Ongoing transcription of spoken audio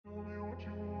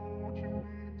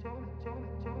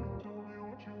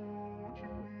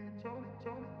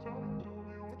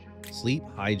sleep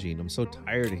hygiene. I'm so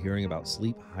tired of hearing about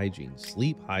sleep hygiene.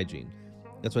 Sleep hygiene.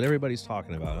 That's what everybody's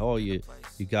talking about. Oh, you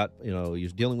got, you're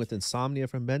dealing with insomnia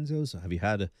from benzos. Have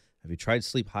you tried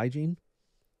sleep hygiene?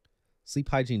 Sleep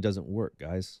hygiene doesn't work,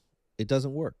 guys. It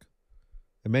doesn't work.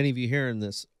 And many of you hearing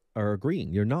this are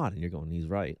agreeing. You're not, and you're going, he's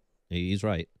right. He's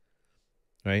right.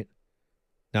 Right?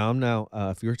 Now,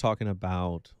 if you're talking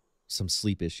about some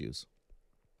sleep issues,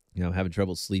 I'm having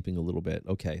trouble sleeping a little bit.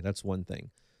 Okay, that's one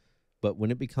thing. But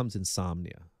when it becomes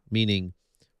insomnia, meaning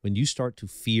when you start to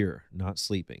fear not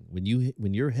sleeping,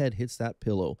 when your head hits that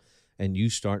pillow and you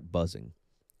start buzzing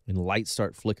and lights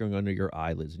start flickering under your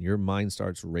eyelids and your mind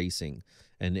starts racing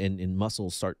and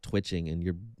muscles start twitching and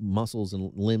your muscles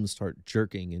and limbs start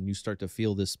jerking and you start to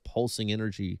feel this pulsing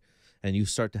energy and you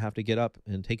start to have to get up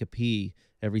and take a pee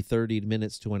every 30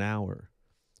 minutes to an hour.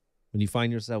 When you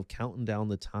find yourself counting down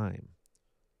the time,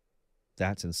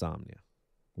 that's insomnia.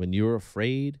 When you're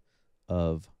afraid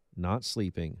of not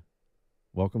sleeping,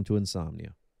 welcome to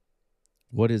insomnia.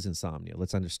 What is insomnia?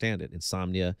 Let's understand it.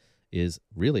 Insomnia is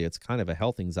really, it's kind of a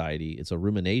health anxiety. It's a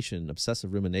rumination,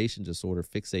 obsessive rumination disorder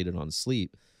fixated on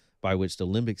sleep, by which the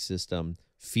limbic system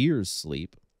fears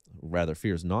sleep, rather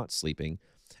fears not sleeping,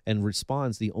 and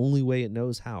responds the only way it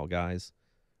knows how, guys.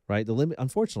 Right?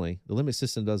 Unfortunately, the limbic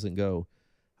system doesn't go,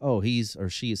 oh, he's or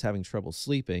she is having trouble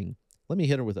sleeping. Let me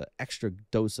hit her with an extra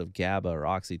dose of GABA or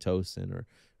oxytocin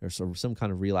or some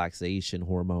kind of relaxation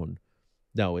hormone.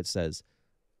 No, it says,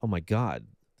 oh my God,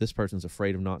 this person's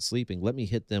afraid of not sleeping. Let me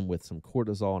hit them with some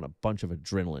cortisol and a bunch of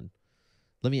adrenaline.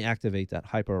 Let me activate that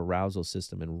hyperarousal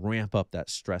system and ramp up that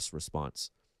stress response.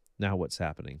 Now what's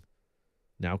happening?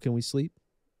 Now can we sleep?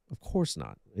 Of course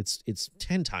not. It's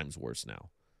 10 times worse now.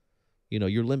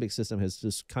 Your limbic system has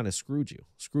just kind of screwed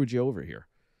you over here.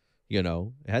 It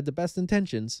had the best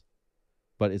intentions,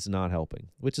 but it's not helping,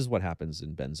 which is what happens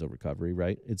in benzo recovery,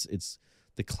 right? It's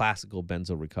the classical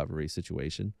benzo recovery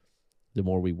situation. The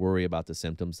more we worry about the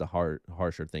symptoms, the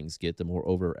harsher things get, the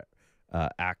more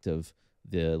active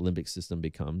the limbic system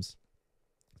becomes.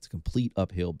 It's a complete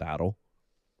uphill battle.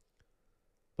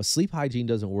 But sleep hygiene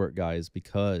doesn't work, guys,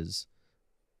 because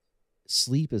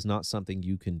sleep is not something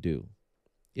you can do.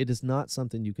 It is not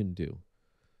something you can do.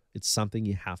 It's something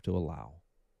you have to allow.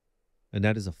 And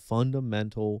that is a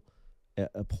fundamental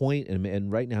point.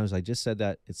 And right now, as I just said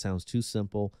that, it sounds too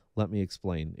simple. Let me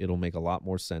explain. It'll make a lot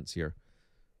more sense here.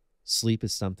 Sleep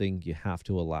is something you have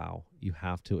to allow. You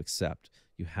have to accept.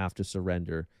 You have to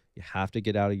surrender. You have to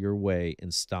get out of your way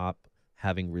and stop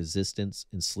having resistance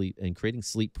in sleep and creating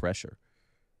sleep pressure.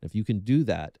 If you can do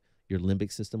that, your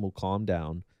limbic system will calm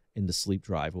down and the sleep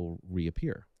drive will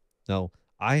reappear. Now,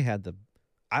 I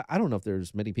don't know if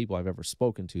there's many people I've ever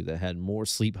spoken to that had more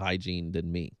sleep hygiene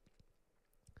than me.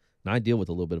 Now, I deal with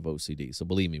a little bit of OCD, so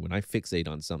believe me, when I fixate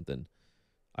on something,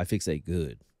 I fixate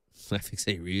good. I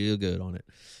fixate real good on it.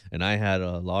 And I had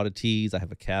a lot of teas. I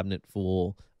have a cabinet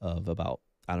full of about,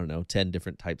 10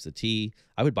 different types of tea.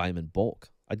 I would buy them in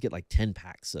bulk. I'd get like 10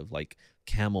 packs of like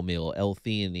chamomile,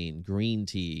 L-theanine, green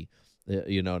tea,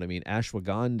 you know what I mean,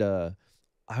 ashwagandha.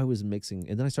 I was mixing,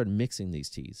 and then I started mixing these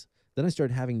teas. Then I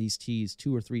started having these teas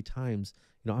 2 or 3 times.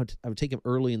 I would take them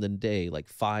early in the day, like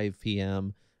 5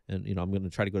 p.m., and, I'm going to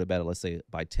try to go to bed, let's say,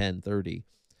 by 10:30.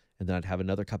 And then I'd have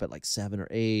another cup at like 7 or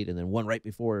 8, and then one right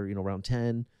before, around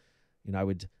 10. I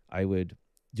would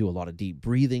do a lot of deep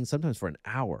breathing, sometimes for an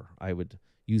hour. I would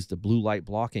use the blue light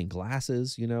blocking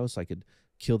glasses, so I could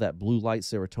kill that blue light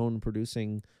serotonin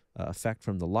producing effect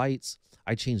from the lights.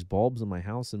 I changed bulbs in my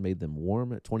house and made them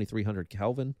warm at 2300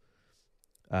 Kelvin.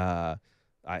 I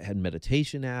had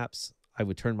meditation apps. I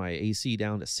would turn my AC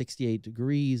down to 68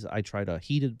 degrees. I tried a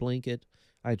heated blanket.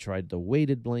 I tried the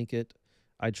weighted blanket.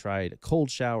 I tried cold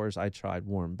showers. I tried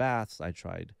warm baths. I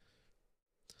tried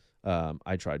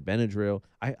Benadryl.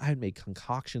 I had made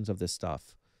concoctions of this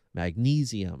stuff,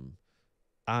 magnesium.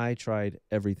 I tried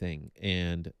everything,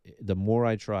 and the more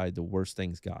I tried, the worse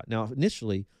things got. Now,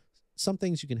 initially, some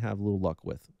things you can have a little luck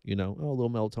with. A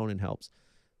little melatonin helps.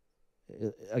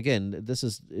 Again,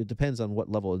 it depends on what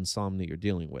level of insomnia you're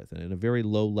dealing with, and at a very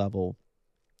low level,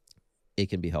 it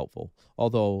can be helpful.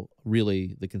 Although,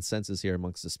 really, the consensus here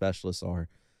amongst the specialists are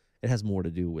it has more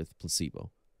to do with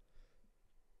placebo.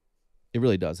 It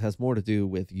really does. It has more to do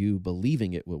with you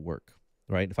believing it will work,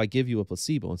 right? If I give you a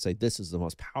placebo and say, this is the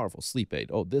most powerful sleep aid,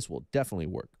 oh, this will definitely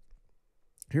work.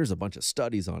 Here's a bunch of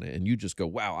studies on it, and you just go,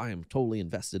 wow, I am totally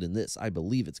invested in this. I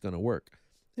believe it's going to work.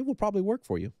 It will probably work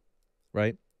for you,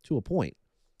 right? To a point.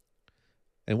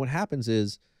 And what happens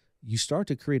is you start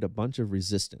to create a bunch of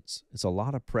resistance. It's a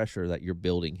lot of pressure that you're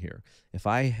building here. If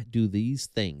I do these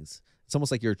things, It's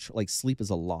almost like like sleep is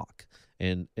a lock,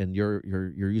 and you're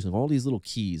using all these little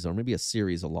keys or maybe a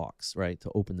series of locks, right, to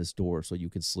open this door so you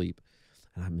can sleep.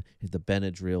 And I'm the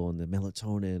Benadryl and the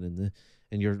melatonin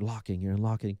and you're unlocking.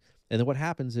 And then what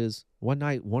happens is one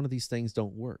night one of these things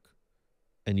don't work,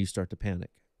 and you start to panic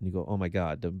and you go, oh my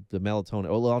God, the melatonin.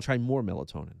 Oh, well, I'll try more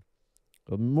melatonin,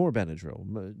 more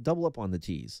Benadryl, double up on the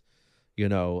teas.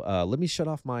 Let me shut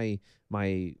off my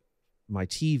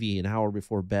TV an hour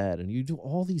before bed. And you do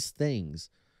all these things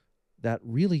that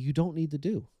really you don't need to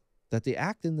do, that they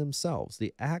act in themselves.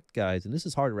 The act, guys, and this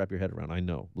is hard to wrap your head around. I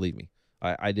know, believe me.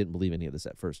 I didn't believe any of this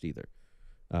at first either.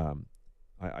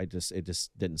 It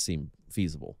just didn't seem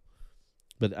feasible.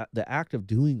 But the act of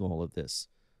doing all of this,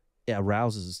 it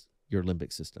arouses your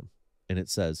limbic system. And it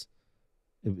says,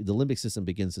 the limbic system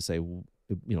begins to say,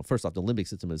 first off, the limbic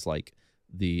system is like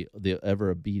the ever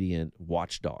obedient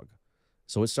watchdog.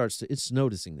 So it's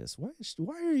noticing this. Why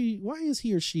is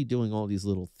he or she doing all these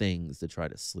little things to try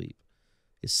to sleep?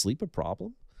 Is sleep a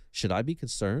problem? Should I be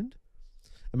concerned?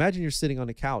 Imagine you're sitting on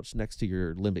a couch next to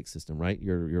your limbic system, right?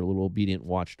 Your little obedient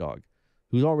watchdog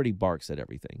who already barks at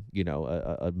everything.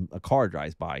 A car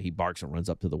drives by, he barks and runs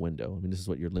up to the window. I mean, this is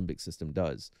what your limbic system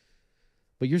does.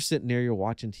 But you're sitting there, you're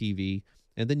watching TV,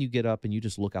 and then you get up and you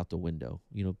just look out the window,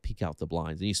 peek out the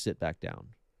blinds, and you sit back down.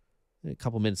 And a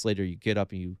couple minutes later, you get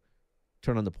up and you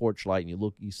turn on the porch light and you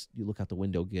look out the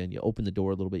window again. You open the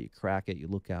door a little bit, you crack it, you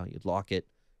look out, you lock it,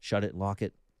 shut it and lock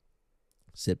it,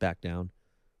 sit back down,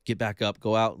 get back up,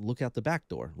 go out and look out the back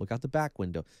door, look out the back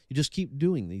window. You just keep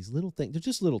doing these little things. They're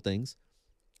just little things.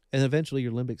 And eventually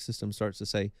your limbic system starts to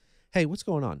say, hey, what's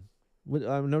going on?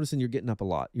 I'm noticing you're getting up a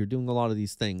lot. You're doing a lot of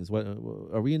these things. What,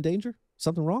 are we in danger?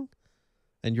 Something wrong?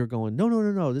 And you're going,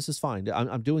 no, this is fine.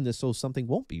 I'm doing this so something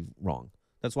won't be wrong.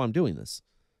 That's why I'm doing this.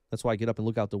 That's why I get up and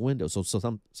look out the window.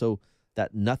 So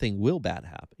that nothing bad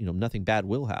happen. Nothing bad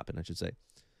will happen, I should say.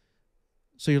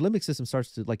 So your limbic system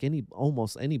starts to, like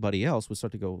almost anybody else, would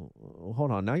start to go, oh,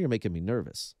 hold on, now you're making me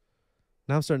nervous.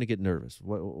 Now I'm starting to get nervous.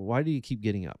 Why do you keep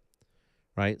getting up?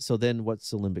 Right? So then what's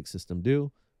the limbic system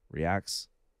do? Reacts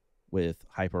with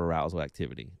hyperarousal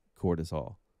activity,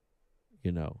 cortisol,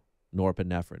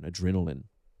 norepinephrine, adrenaline.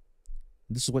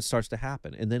 This is what starts to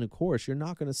happen. And then, of course, you're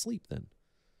not going to sleep then.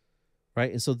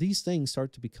 Right? And so these things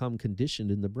start to become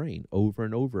conditioned in the brain over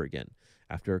and over again.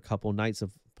 After a couple nights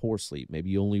of poor sleep, maybe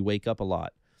you only wake up a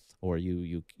lot, or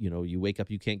you wake up,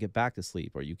 you can't get back to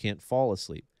sleep, or you can't fall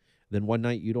asleep. Then one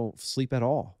night you don't sleep at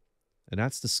all. And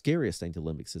that's the scariest thing to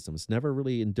limbic system. It's never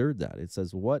really endured that. It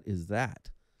says, what is that?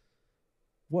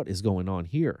 What is going on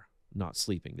here? Not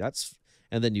sleeping.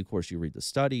 And then, of course, you read the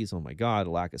studies. Oh, my God, a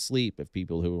lack of sleep. If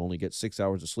people who only get 6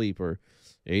 hours of sleep are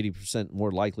 80%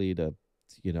 more likely to,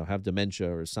 have dementia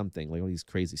or something, like all these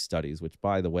crazy studies, which,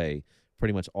 by the way,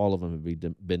 pretty much all of them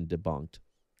have been debunked.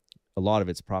 A lot of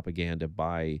it's propaganda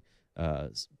by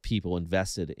people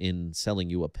invested in selling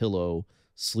you a pillow,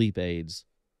 sleep aids.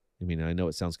 I mean, I know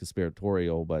it sounds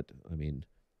conspiratorial, but I mean,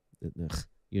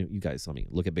 you guys,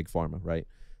 look at Big Pharma, right?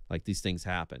 Like these things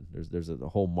happen. There's a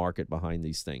whole market behind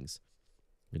these things.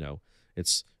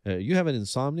 It's you have an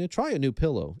insomnia, try a new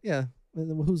pillow. Yeah,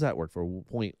 who's that work for?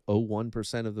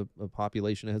 0.01% of the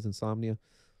population has insomnia.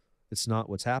 It's not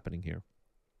what's happening here.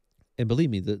 And believe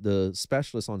me, the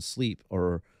specialists on sleep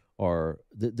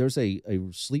there's a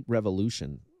sleep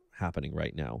revolution happening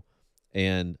right now,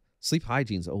 and sleep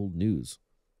hygiene's old news.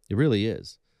 It really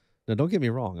is. Now, don't get me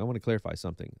wrong. I want to clarify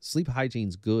something. Sleep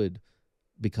hygiene's good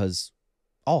because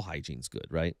all hygiene's good,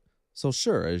 right? So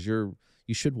sure,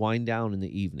 you should wind down in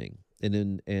the evening,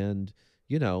 and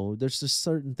there's just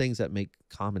certain things that make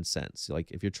common sense.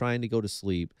 Like if you're trying to go to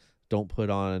sleep, don't put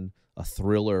on a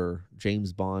thriller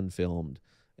James Bond filmed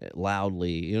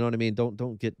loudly. You know what I mean?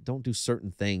 Don't do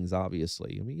certain things.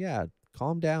 Obviously, I mean, yeah,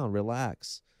 calm down,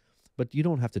 relax, but you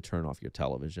don't have to turn off your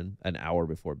television an hour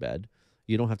before bed.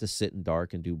 You don't have to sit in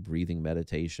dark and do breathing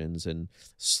meditations and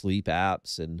sleep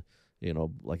apps and,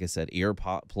 like I said, ear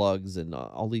plugs and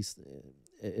all these.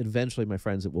 Eventually, my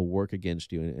friends, it will work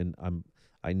against you. And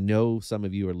I know some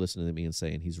of you are listening to me and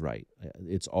saying, he's right.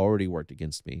 It's already worked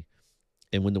against me.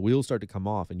 And when the wheels start to come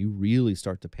off and you really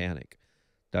start to panic,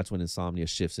 that's when insomnia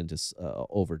shifts into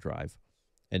overdrive.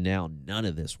 And now none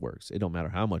of this works. It don't matter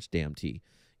how much damn tea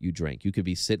you drink. You could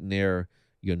be sitting there,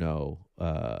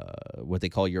 what they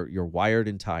call you're wired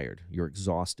and tired. You're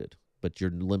exhausted, but your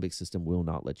limbic system will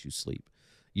not let you sleep.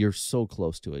 You're so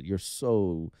close to it. You're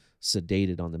so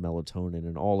sedated on the melatonin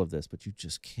and all of this, but you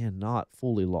just cannot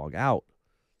fully log out.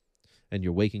 and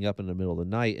you're waking up in the middle of the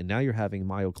night, and now you're having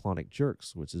myoclonic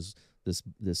jerks, which is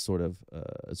this sort of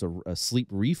it's a sleep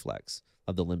reflex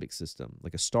of the limbic system,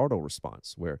 like a startle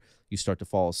response, where you start to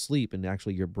fall asleep and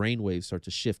actually your brain waves start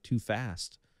to shift too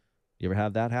fast. You ever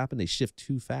have that happen? They shift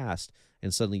too fast,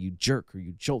 and suddenly you jerk or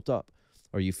you jolt up,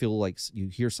 or you feel like you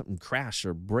hear something crash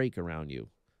or break around you.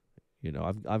 You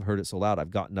know, I've heard it so loud I've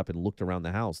gotten up and looked around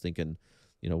the house thinking,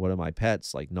 you know, one of my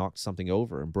pets like knocked something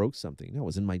over and broke something. No, it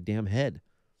was in my damn head.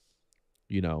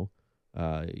 You know,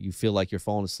 you feel like you're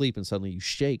falling asleep and suddenly you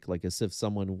shake like as if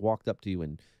someone walked up to you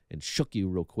and shook you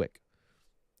real quick,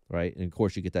 right? And of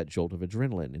course you get that jolt of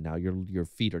adrenaline, and now your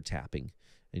feet are tapping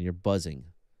and you're buzzing.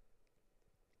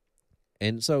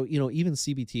 And so, you know, even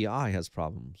CBTI has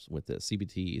problems with this.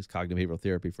 CBT is cognitive behavioral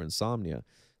therapy for insomnia.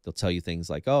 They'll tell you things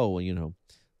like, oh,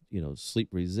 well,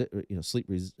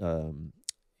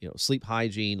 sleep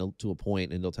hygiene to a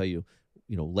point, and they'll tell you,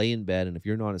 lay in bed, and if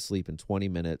you're not asleep in 20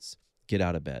 minutes, get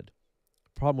out of bed.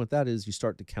 Problem with that is you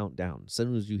start to count down as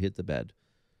soon as you hit the bed.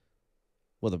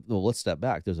 Well, let's step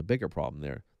back. There's a bigger problem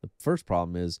there. The first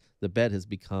problem is the bed has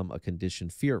become a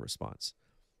conditioned fear response.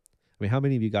 I mean, how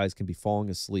many of you guys can be falling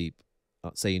asleep,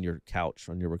 say in your couch,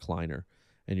 on your recliner,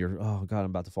 and you're, oh God, I'm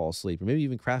about to fall asleep, or maybe you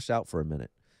even crashed out for a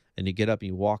minute, and you get up and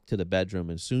you walk to the bedroom,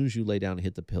 and as soon as you lay down and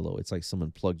hit the pillow, it's like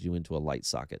someone plugged you into a light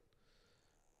socket,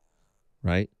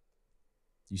 right?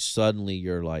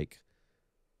 You're like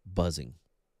buzzing.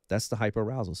 That's the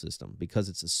hyperarousal system, because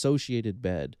it's associated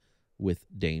bed with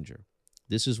danger.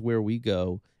 This is where we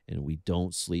go and we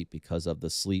don't sleep because of the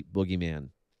sleep boogeyman,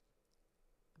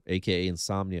 aka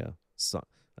insomnia,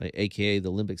 aka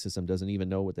the limbic system doesn't even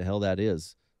know what the hell that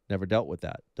is, never dealt with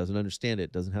that, doesn't understand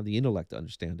it, doesn't have the intellect to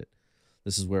understand it.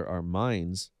 This is where our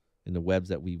minds and the webs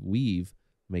that we weave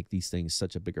make these things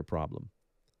such a bigger problem,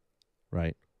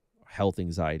 right? Health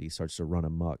anxiety starts to run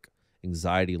amok.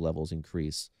 Anxiety levels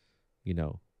increase.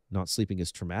 Not sleeping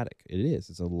is traumatic. It is.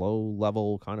 It's a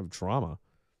low-level kind of trauma.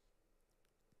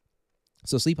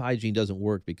 So sleep hygiene doesn't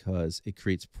work because it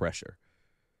creates pressure,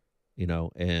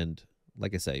 and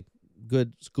like I say,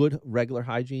 good regular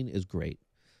hygiene is great.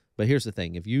 But here's the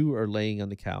thing. If you are laying on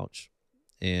the couch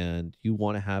and you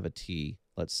want to have a tea,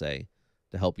 let's say,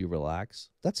 to help you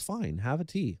relax, that's fine. Have a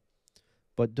tea.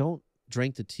 But don't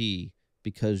drink the tea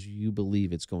because you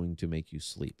believe it's going to make you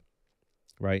sleep,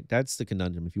 right? That's the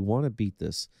conundrum. If you want to beat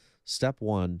this, step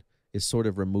one is sort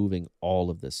of removing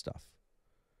all of this stuff.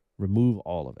 Remove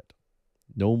all of it.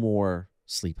 No more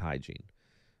sleep hygiene.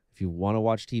 If you want to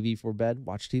watch TV for bed,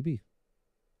 watch TV.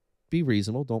 Be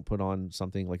reasonable. Don't put on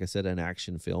something, like I said, an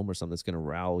action film or something that's going to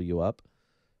rile you up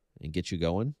and get you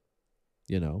going,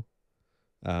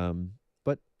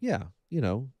 But yeah,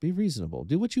 be reasonable.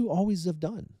 Do what you always have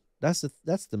done. That's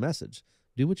the message.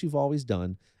 Do what you've always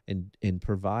done and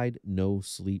provide no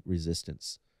sleep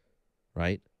resistance,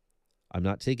 right? I'm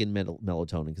not taking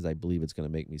melatonin because I believe it's going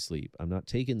to make me sleep. I'm not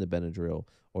taking the Benadryl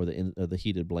or the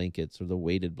heated blankets or the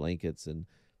weighted blankets, and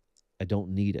I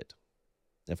don't need it.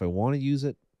 If I want to use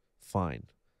it, fine.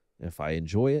 If I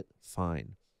enjoy it,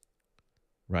 fine.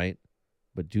 Right?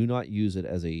 But do not use it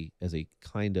as a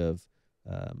kind of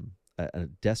a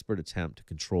desperate attempt to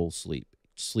control sleep.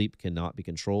 Sleep cannot be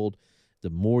controlled. The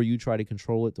more you try to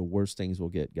control it, the worse things will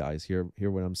get, guys. Hear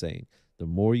what I'm saying. The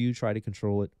more you try to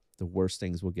control it, the worse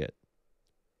things will get.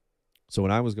 So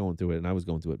when I was going through it, and I was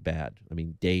going through it bad, I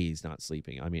mean, days not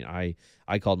sleeping. I mean, I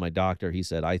called my doctor. He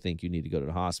said, I think you need to go to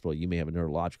the hospital. You may have a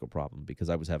neurological problem, because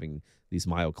I was having these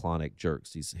myoclonic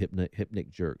jerks, these hypnic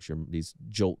jerks, these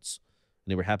jolts,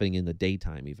 and they were happening in the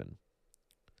daytime even.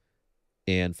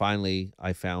 And finally,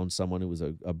 I found someone who was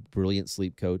a brilliant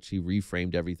sleep coach. He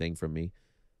reframed everything for me.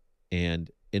 And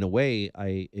in a way,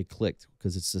 it clicked,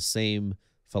 because it's the same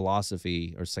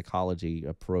philosophy or psychology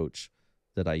approach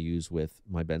that I use with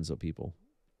my benzo people,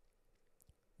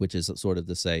 which is sort of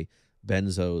to say,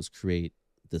 benzos create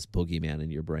this boogeyman in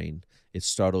your brain. It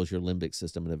startles your limbic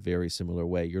system in a very similar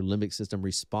way. Your limbic system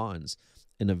responds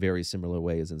in a very similar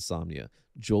way as insomnia,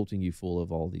 jolting you full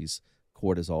of all these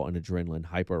cortisol and adrenaline,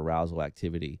 hyperarousal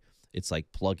activity. It's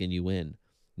like plugging you in.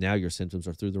 Now your symptoms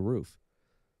are through the roof,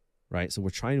 right? So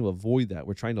we're trying to avoid that.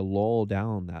 We're trying to lull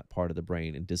down that part of the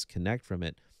brain and disconnect from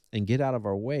it and get out of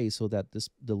our way, so that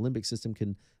the limbic system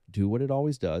can do what it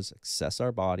always does, assess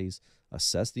our bodies,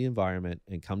 assess the environment,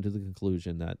 and come to the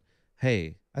conclusion that,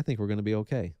 hey, I think we're going to be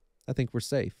okay. I think we're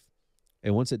safe.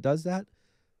 And once it does that,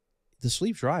 the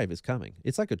sleep drive is coming.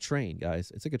 It's like a train,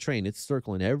 guys. It's like a train. It's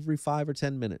circling every 5 or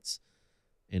 10 minutes,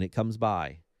 and it comes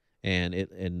by. And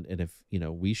if,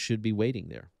 we should be waiting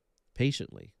there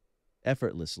patiently,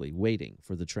 effortlessly waiting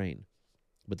for the train.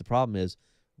 But the problem is,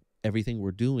 everything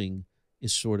we're doing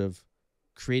is sort of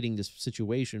creating this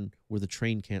situation where the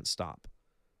train can't stop.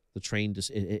 The train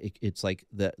just it's like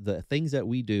the things that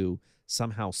we do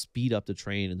somehow speed up the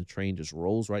train, and the train just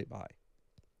rolls right by.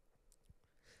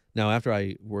 Now, after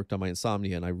I worked on my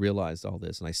insomnia and I realized all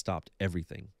this and I stopped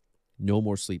everything, no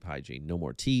more sleep hygiene, no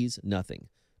more teas, nothing.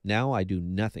 Now I do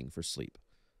nothing for sleep.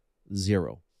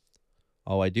 Zero.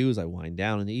 All I do is I wind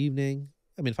down in the evening.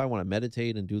 I mean, if I want to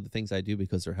meditate and do the things I do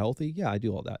because they're healthy, yeah, I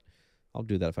do all that. I'll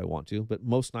do that if I want to, but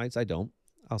most nights I don't.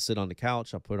 I'll sit on the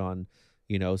couch, I'll put on,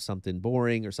 something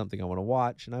boring or something I want to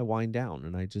watch, and I wind down,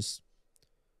 and I just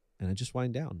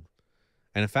wind down.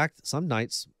 And in fact, some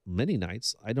nights, many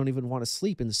nights, I don't even want to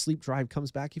sleep, and the sleep drive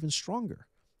comes back even stronger.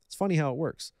 It's funny how it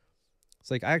works. It's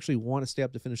like I actually want to stay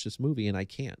up to finish this movie, and I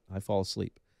can't. I fall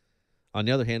asleep. On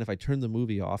the other hand, if I turned the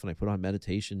movie off and I put on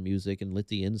meditation music and lit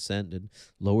the incense and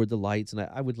lowered the lights, and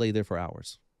I would lay there for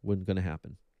hours. Wasn't going to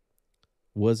happen.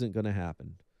 Wasn't going to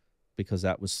happen, because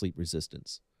that was sleep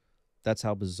resistance. That's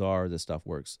how bizarre this stuff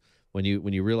works. When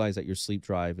you realize that your sleep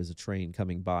drive is a train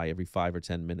coming by every 5 or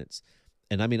 10 minutes.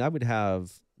 And I mean, I would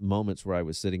have moments where I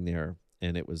was sitting there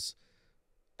and it was,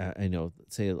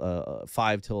 say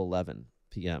 5 till 11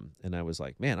 p.m. And I was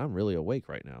like, man, I'm really awake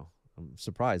right now. I'm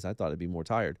surprised. I thought I'd be more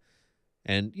tired.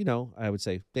 And, I would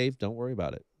say, Dave, don't worry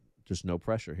about it. There's no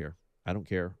pressure here. I don't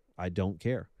care. I don't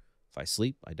care. If I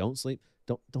sleep, I don't sleep.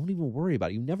 Don't even worry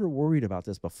about it. You never worried about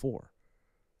this before,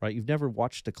 right? You've never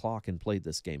watched the clock and played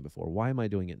this game before. Why am I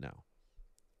doing it now?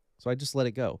 So I just let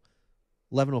it go.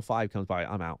 11:05 comes by.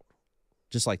 I'm out.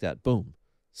 Just like that. Boom.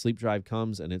 Sleep drive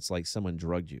comes, and it's like someone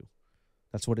drugged you.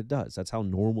 That's what it does. That's how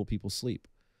normal people sleep,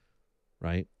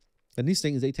 right? And these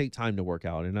things, they take time to work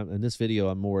out. And in this video,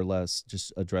 I'm more or less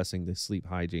just addressing the sleep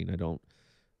hygiene.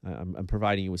 I'm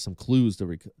providing you with some clues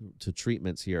to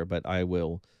treatments here, but I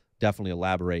will definitely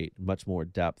elaborate much more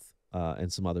depth in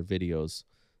some other videos.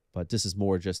 But this is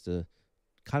more just to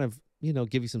kind of,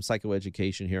 give you some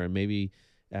psychoeducation here, and maybe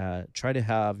try to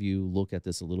have you look at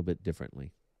this a little bit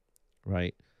differently,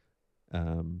 right?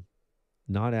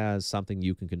 Not as something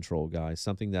you can control, guys.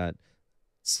 Something that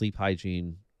sleep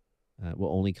hygiene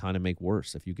will only kind of make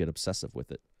worse if you get obsessive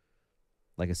with it.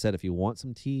 Like I said, if you want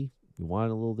some tea, you want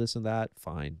a little this and that,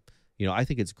 fine. I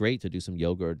think it's great to do some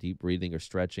yoga or deep breathing or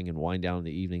stretching and wind down in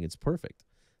the evening. It's perfect.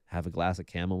 Have a glass of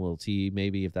chamomile tea,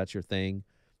 maybe, if that's your thing.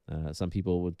 Some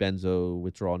people with benzo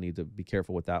withdrawal need to be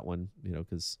careful with that one,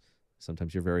 because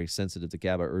sometimes you're very sensitive to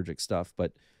GABAergic stuff.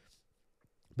 But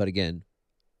again,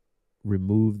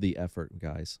 remove the effort,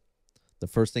 guys. The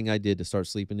first thing I did to start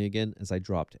sleeping again is I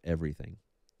dropped everything,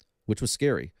 which was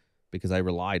scary because I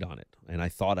relied on it and I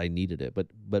thought I needed it.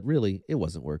 But really, it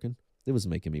wasn't working. It was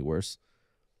making me worse.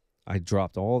 I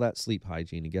dropped all that sleep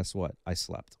hygiene, and guess what? I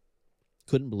slept.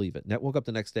 Couldn't believe it. Woke up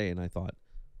the next day and I thought,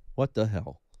 what the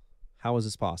hell? How is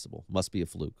this possible? Must be a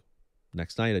fluke.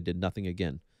 Next night, I did nothing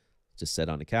again. Just sat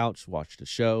on the couch, watched a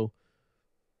show,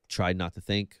 tried not to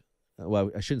think.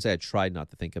 Well, I shouldn't say I tried not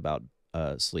to think about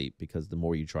sleep, because the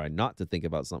more you try not to think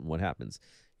about something, what happens?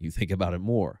 You think about it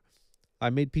more. I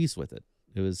made peace with it.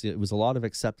 It was a lot of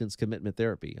acceptance commitment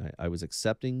therapy. I was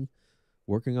accepting,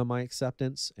 working on my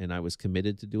acceptance, and I was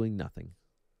committed to doing nothing.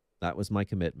 That was my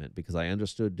commitment, because I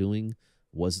understood doing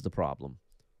was the problem.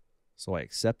 So I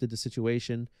accepted the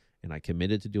situation and I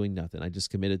committed to doing nothing. I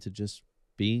just committed to just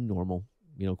being normal,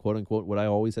 quote unquote, what I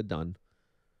always had done.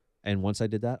 And once I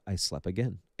did that, I slept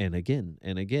again and again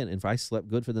and again. And I slept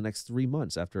good for the next 3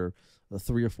 months after a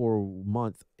 3 or 4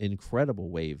 month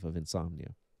incredible wave of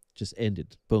insomnia. Just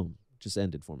ended. Boom. Just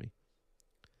ended for me.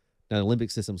 Now, the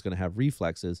limbic system is going to have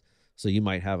reflexes, so you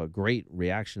might have a great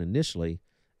reaction initially,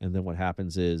 and then what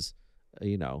happens is,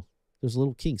 there's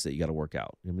little kinks that you got to work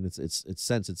out. I mean,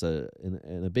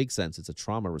 in a big sense, it's a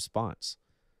trauma response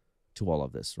to all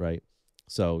of this, right?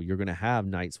 So you're going to have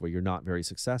nights where you're not very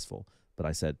successful. But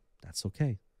I said, that's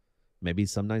okay. Maybe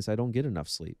some nights I don't get enough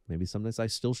sleep. Maybe some nights I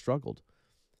still struggled.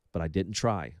 But I didn't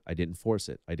try. I didn't force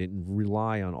it. I didn't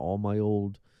rely on all my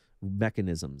old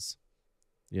mechanisms,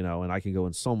 and I can go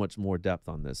in so much more depth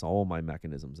on this, all my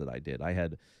mechanisms that I did.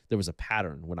 There was a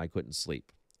pattern when I couldn't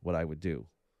sleep, what I would do.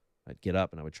 I'd get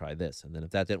up and I would try this. And then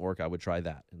if that didn't work, I would try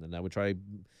that. And then I would try,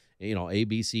 A,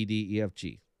 B, C, D, E, F,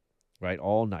 G, right?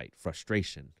 All night.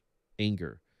 Frustration,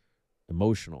 anger,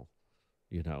 emotional,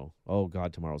 oh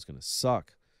God, tomorrow's going to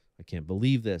suck. I can't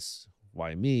believe this.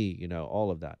 Why me?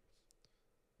 All of that.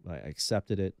 I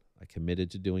accepted it. I committed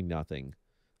to doing nothing.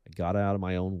 I got out of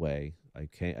my own way.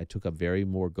 I took a very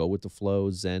more go with the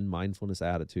flow, Zen mindfulness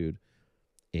attitude.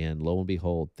 And lo and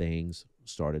behold, things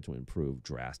started to improve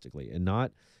drastically. And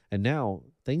now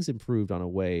things improved on a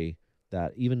way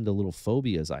that even the little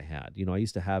phobias I had, I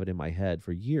used to have it in my head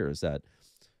for years that,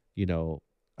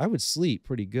 I would sleep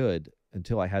pretty good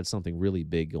until I had something really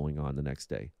big going on the next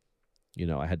day. You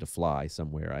know, I had to fly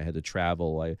somewhere. I had to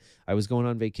travel. I was going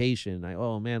on vacation.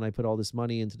 Oh man, I put all this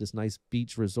money into this nice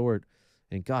beach resort,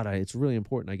 and God, it's really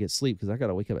important I get sleep because I got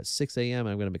to wake up at 6 a.m. and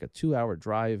I'm going to make a 2-hour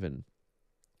drive, and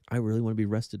I really want to be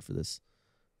rested for this.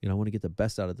 You know, I want to get the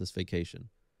best out of this vacation.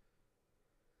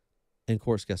 And of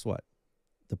course, guess what?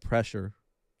 The pressure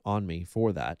on me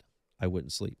for that, I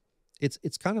wouldn't sleep.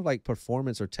 It's kind of like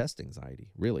performance or test anxiety,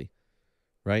 really,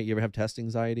 right? You ever have test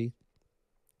anxiety?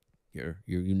 You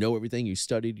know everything, you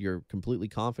studied, you're completely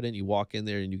confident, you walk in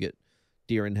there and you get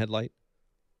deer in headlight.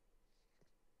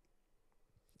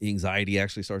 The anxiety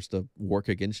actually starts to work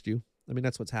against you. I mean,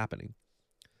 that's what's happening.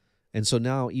 And so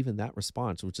now even that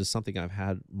response, which is something I've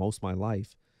had most of my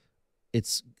life,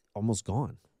 it's almost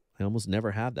gone. I almost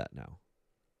never have that now.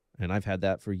 And I've had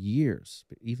that for years,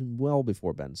 even well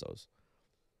before benzos,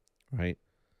 right?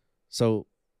 So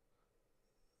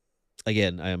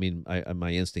again, I mean,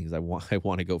 my instinct is I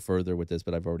want to go further with this,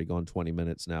 but I've already gone 20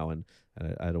 minutes now, and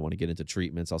I don't want to get into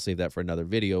treatments. I'll save that for another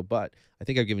video, but I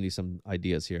think I've given you some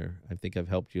ideas here. I think I've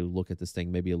helped you look at this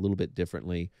thing maybe a little bit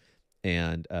differently,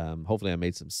 and hopefully I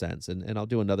made some sense. And I'll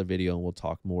do another video, and we'll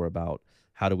talk more about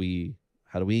how do we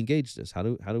engage this? How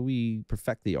do we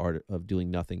perfect the art of doing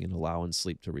nothing and allowing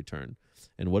sleep to return?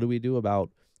 And what do we do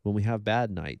about when we have bad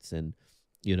nights? And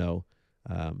you know,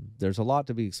 there's a lot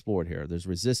to be explored here. There's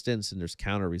resistance and there's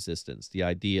counter resistance. The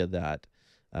idea that,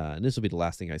 and this will be the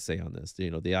last thing I say on this,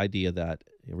 you know, the idea that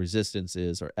resistance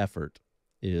is, or effort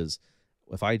is,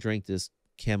 if I drink this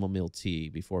chamomile tea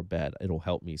before bed, it'll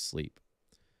help me sleep.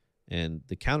 And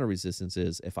the counter resistance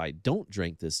is, if I don't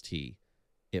drink this tea,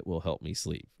 it will help me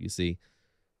sleep. You see,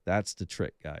 that's the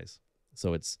trick, guys.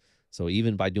 So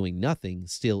even by doing nothing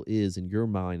still is in your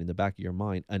mind, in the back of your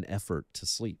mind, an effort to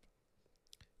sleep.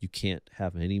 You can't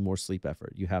have any more sleep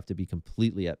effort. You have to be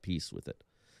completely at peace with it.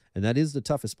 And that is the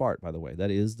toughest part, by the way. That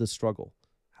is the struggle.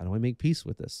 How do I make peace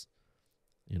with this?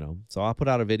 You know, so I'll put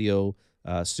out a video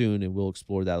soon, and we'll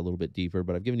explore that a little bit deeper.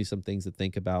 But I've given you some things to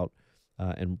think about,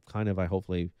 and kind of I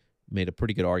hopefully made a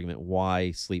pretty good argument why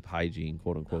sleep hygiene,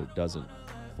 quote unquote, doesn't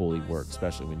fully work,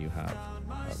 especially when you have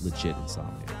legit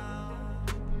insomnia.